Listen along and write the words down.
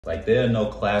Like, there are no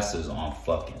classes on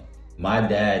fucking. My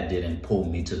dad didn't pull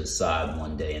me to the side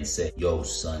one day and say, yo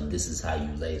son, this is how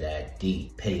you lay that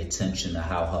D. Pay attention to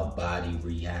how her body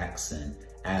reacts and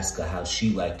ask her how she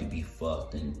like to be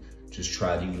fucked and just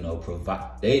try to, you know,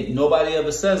 provide. Nobody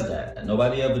ever says that.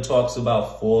 Nobody ever talks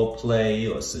about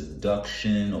foreplay or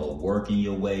seduction or working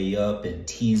your way up and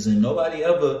teasing. Nobody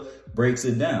ever breaks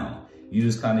it down. You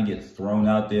just kind of get thrown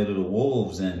out there to the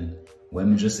wolves and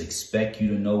women just expect you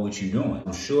to know what you're doing.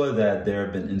 I'm sure that there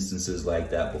have been instances like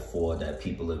that before that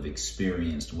people have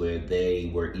experienced where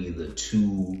they were either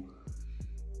too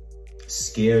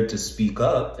scared to speak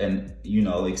up and, you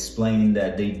know, explain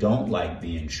that they don't like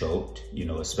being choked, you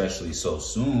know, especially so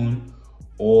soon,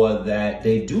 or that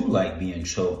they do like being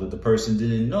choked, but the person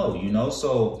didn't know, you know?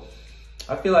 So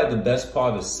I feel like the best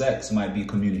part of sex might be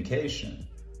communication,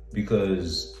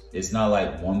 because it's not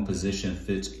like one position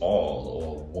fits all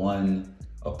or one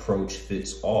approach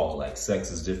fits all. Like,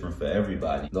 sex is different for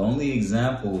everybody. The only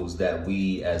examples that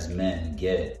we as men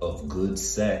get of good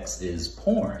sex is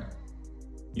porn,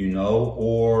 you know,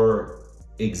 or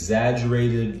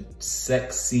exaggerated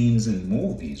sex scenes in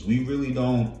movies. We really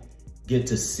don't get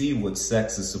to see what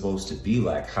sex is supposed to be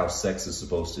like, how sex is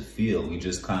supposed to feel. We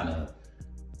just kind of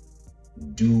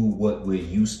do what we're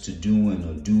used to doing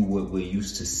or do what we're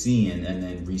used to seeing and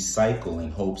then recycle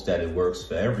in hopes that it works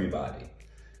for everybody.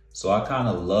 So I kind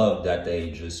of love that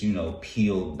they just, you know,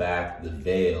 peeled back the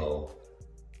veil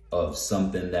of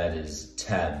something that is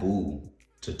taboo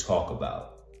to talk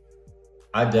about.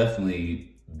 I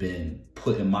definitely been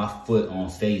putting my foot on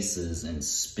faces and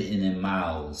spitting in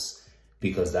mouths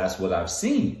because that's what I've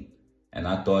seen. And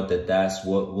I thought that that's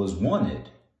what was wanted.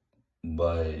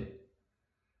 But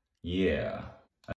yeah.